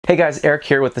Hey guys, Eric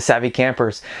here with the Savvy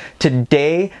Campers.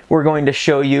 Today we're going to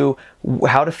show you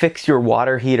how to fix your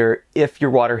water heater if your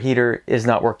water heater is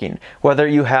not working. Whether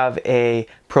you have a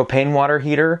propane water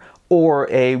heater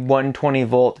or a 120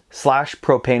 volt /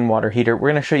 propane water heater,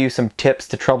 we're going to show you some tips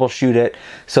to troubleshoot it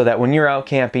so that when you're out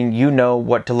camping, you know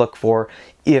what to look for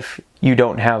if you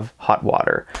don't have hot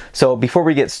water. So before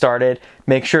we get started,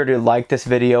 make sure to like this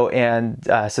video and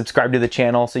subscribe to the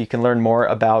channel so you can learn more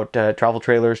about travel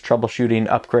trailers, troubleshooting,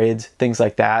 upgrades, things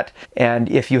like that.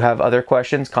 And if you have other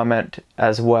questions, comment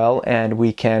as well, and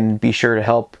we can be sure to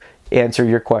help answer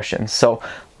your questions. So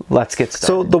let's get started.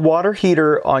 So the water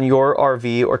heater on your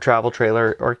RV or travel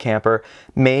trailer or camper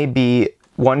may be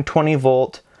 120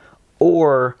 volt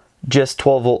or just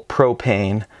 12 volt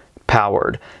propane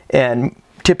powered. And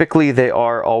typically they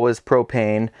are always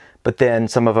propane, but then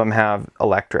some of them have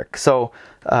electric. So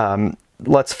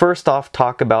let's first off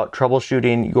talk about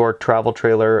troubleshooting your travel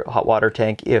trailer hot water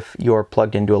tank if you're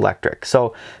plugged into electric.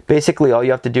 So basically all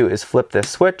you have to do is flip this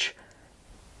switch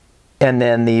and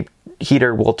then the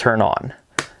heater will turn on.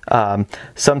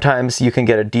 Sometimes you can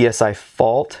get a DSI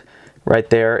fault right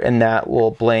there and that will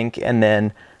blink, and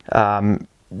then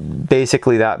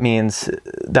basically that means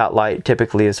that light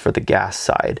typically is for the gas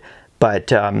side. But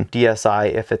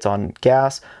DSI if it's on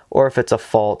gas, or if it's a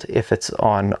fault if it's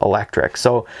on electric.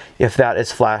 So if that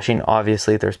is flashing,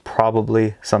 obviously there's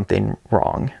probably something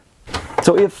wrong.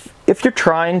 So if you're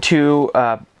trying to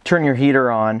turn your heater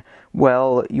on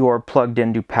while you're plugged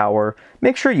into power,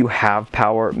 make sure you have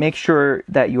power. Make sure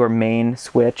that your main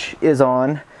switch is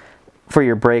on for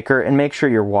your breaker, and make sure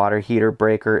your water heater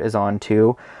breaker is on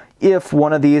too. If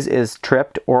one of these is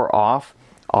tripped or off,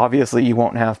 obviously you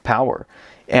won't have power.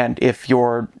 And if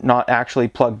you're not actually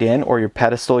plugged in, or your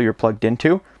pedestal you're plugged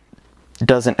into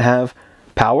doesn't have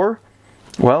power,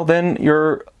 well then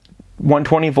your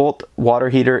 120 volt water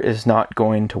heater is not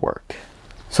going to work.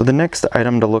 So the next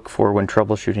item to look for when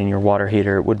troubleshooting your water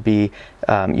heater would be,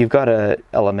 you've got an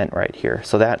element right here.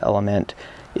 So that element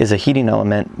is a heating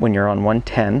element when you're on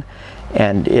 110,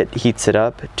 and it heats it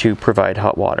up to provide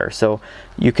hot water. So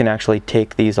you can actually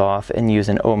take these off and use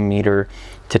an ohm meter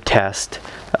to test.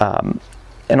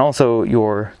 And also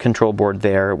your control board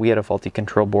there. We had a faulty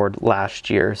control board last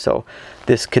year, so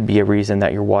this could be a reason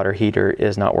that your water heater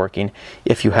is not working.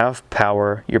 If you have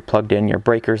power, you're plugged in, your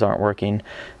breakers aren't working,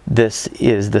 this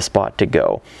is the spot to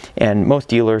go. And most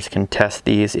dealers can test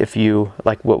these. If you,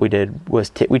 like what we did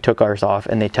was we took ours off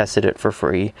and they tested it for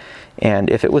free. And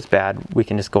if it was bad, we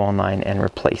can just go online and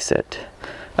replace it.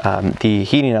 The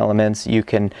heating elements you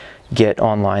can get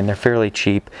online, they're fairly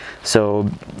cheap. So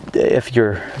if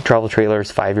your travel trailer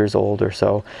is 5 years old or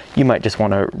so, you might just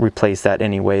want to replace that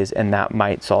anyways, and that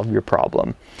might solve your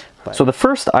problem. So the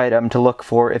first item to look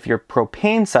for if your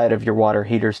propane side of your water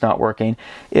heater is not working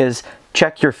is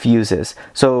check your fuses.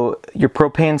 So your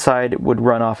propane side would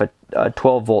run off a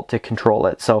 12 volt to control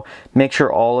it. So make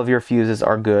sure all of your fuses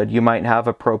are good. You might have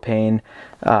a propane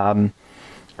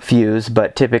fuse,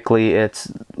 but typically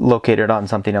it's located on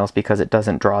something else because it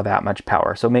doesn't draw that much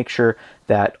power. So make sure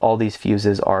that all these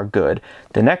fuses are good.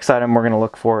 The next item we're going to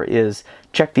look for is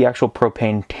check the actual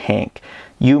propane tank.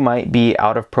 You might be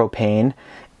out of propane,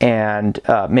 and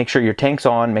make sure your tank's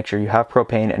on, make sure you have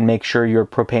propane, and make sure your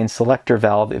propane selector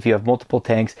valve, if you have multiple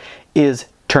tanks, is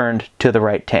turned to the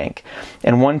right tank.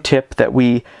 And one tip that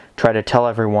we try to tell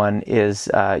everyone is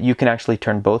you can actually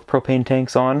turn both propane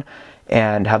tanks on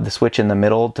and have the switch in the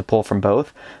middle to pull from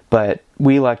both, but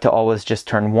we like to always just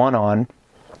turn one on,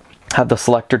 have the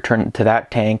selector turn to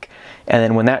that tank, and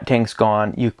then when that tank's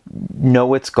gone, you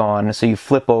know it's gone, so you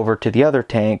flip over to the other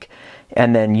tank,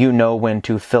 and then you know when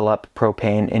to fill up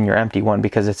propane in your empty one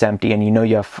because it's empty, and you know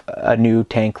you have a new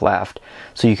tank left,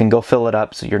 so you can go fill it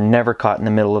up so you're never caught in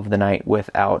the middle of the night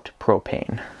without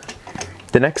propane.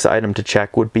 The next item to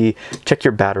check would be check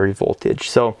your battery voltage.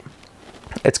 So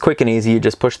it's quick and easy. You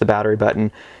just push the battery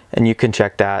button and you can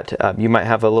check that. You might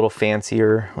have a little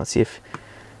fancier, let's see if,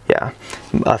 yeah,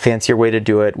 a fancier way to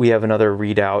do it. We have another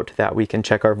readout that we can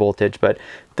check our voltage, but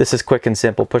this is quick and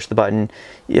simple. Push the button.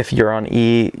 If you're on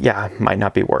E, yeah, might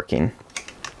not be working.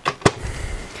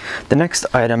 The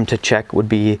next item to check would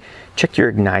be check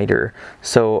your igniter.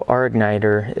 So our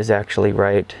igniter is actually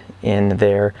right in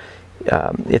there.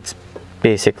 It's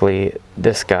basically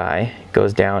this guy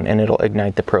goes down and it'll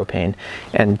ignite the propane,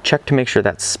 and check to make sure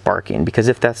that's sparking, because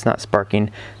if that's not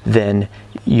sparking, then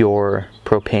your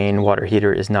propane water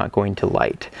heater is not going to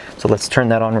light. So let's turn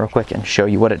that on real quick and show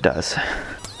you what it does.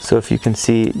 So if you can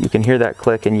see, you can hear that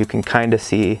click, and you can kind of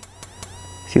see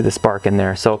the spark in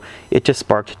there. So it just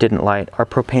sparked, didn't light. Our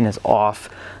propane is off,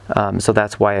 so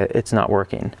that's why it's not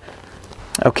working.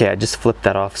 Okay, I just flipped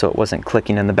that off so it wasn't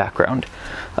clicking in the background.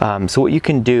 So what you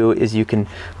can do is you can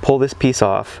pull this piece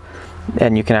off,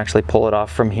 and you can actually pull it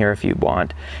off from here if you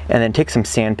want, and then take some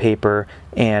sandpaper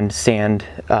and sand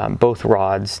both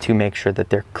rods to make sure that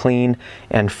they're clean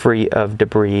and free of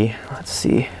debris. Let's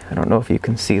see, I don't know if you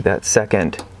can see that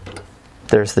second.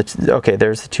 There's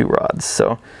the two rods.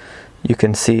 So you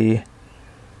can see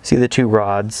the two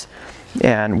rods,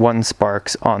 and one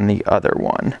sparks on the other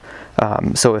one.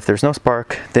 So if there's no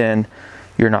spark, then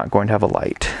you're not going to have a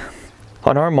light.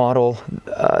 On our model,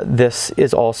 this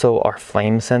is also our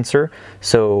flame sensor.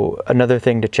 So another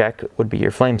thing to check would be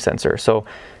your flame sensor. So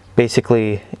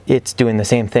basically it's doing the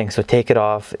same thing. So take it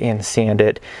off and sand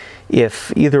it.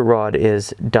 If either rod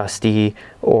is dusty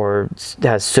or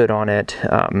has soot on it,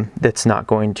 that's not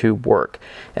going to work.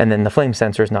 And then the flame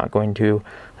sensor is not going to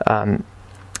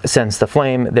sense the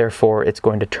flame, therefore it's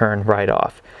going to turn right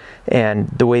off. And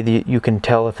the way that you can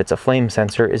tell if it's a flame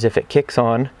sensor is if it kicks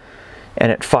on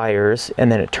and it fires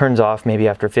and then it turns off maybe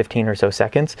after 15 or so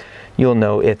seconds, you'll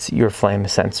know it's your flame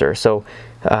sensor. So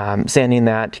sanding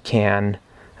that can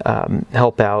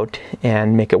help out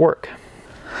and make it work.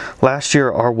 Last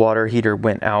year our water heater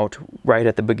went out right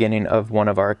at the beginning of one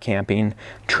of our camping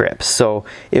trips. So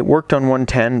it worked on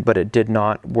 110, but it did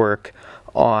not work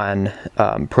on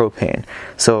propane.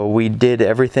 So we did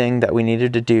everything that we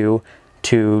needed to do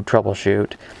to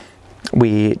troubleshoot.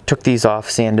 We took these off,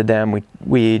 sanded them,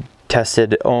 we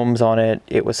tested ohms on it,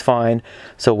 it was fine.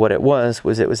 So what it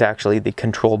was actually the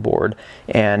control board,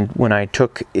 and when I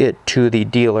took it to the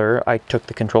dealer, I took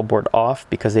the control board off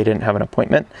because they didn't have an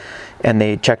appointment, and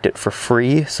they checked it for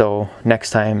free. So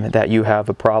next time that you have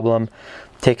a problem,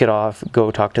 take it off, go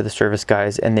talk to the service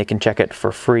guys, and they can check it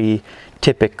for free.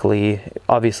 Typically,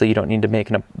 obviously you don't need to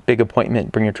make a big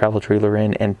appointment, bring your travel trailer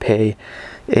in and pay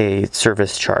a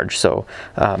service charge. So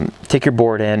take your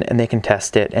board in and they can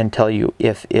test it and tell you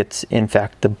if it's in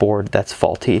fact the board that's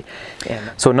faulty.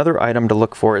 And so another item to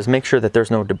look for is make sure that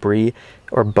there's no debris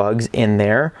or bugs in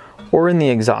there or in the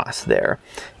exhaust there.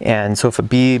 And so if a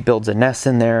bee builds a nest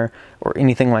in there or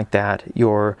anything like that,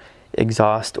 your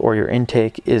exhaust or your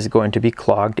intake is going to be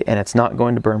clogged and it's not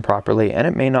going to burn properly, and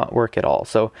it may not work at all.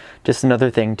 So just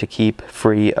another thing to keep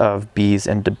free of bees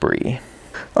and debris.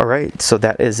 All right, so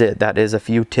that is it. That is a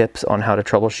few tips on how to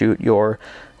troubleshoot your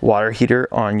water heater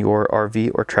on your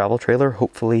RV or travel trailer.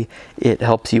 Hopefully it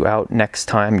helps you out next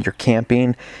time you're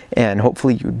camping, and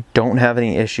hopefully you don't have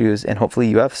any issues, and hopefully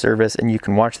you have service and you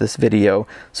can watch this video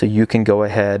so you can go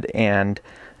ahead and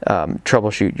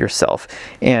troubleshoot yourself.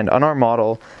 And on our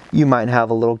model, you might have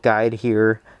a little guide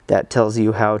here that tells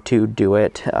you how to do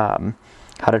it,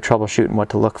 how to troubleshoot and what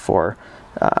to look for.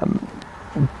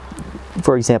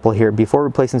 For example here, before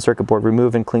replacing circuit board,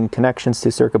 remove and clean connections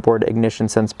to circuit board ignition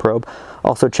sense probe.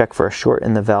 Also check for a short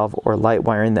in the valve or light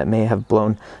wiring that may have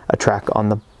blown a track on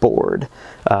the board.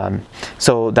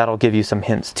 So that'll give you some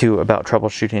hints too about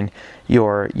troubleshooting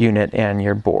your unit and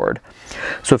your board.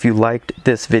 So if you liked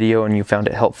this video and you found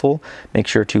it helpful, make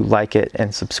sure to like it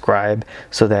and subscribe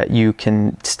so that you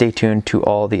can stay tuned to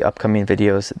all the upcoming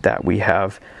videos that we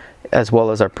have, as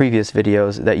well as our previous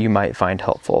videos that you might find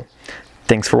helpful.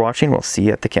 Thanks for watching. We'll see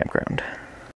you at the campground.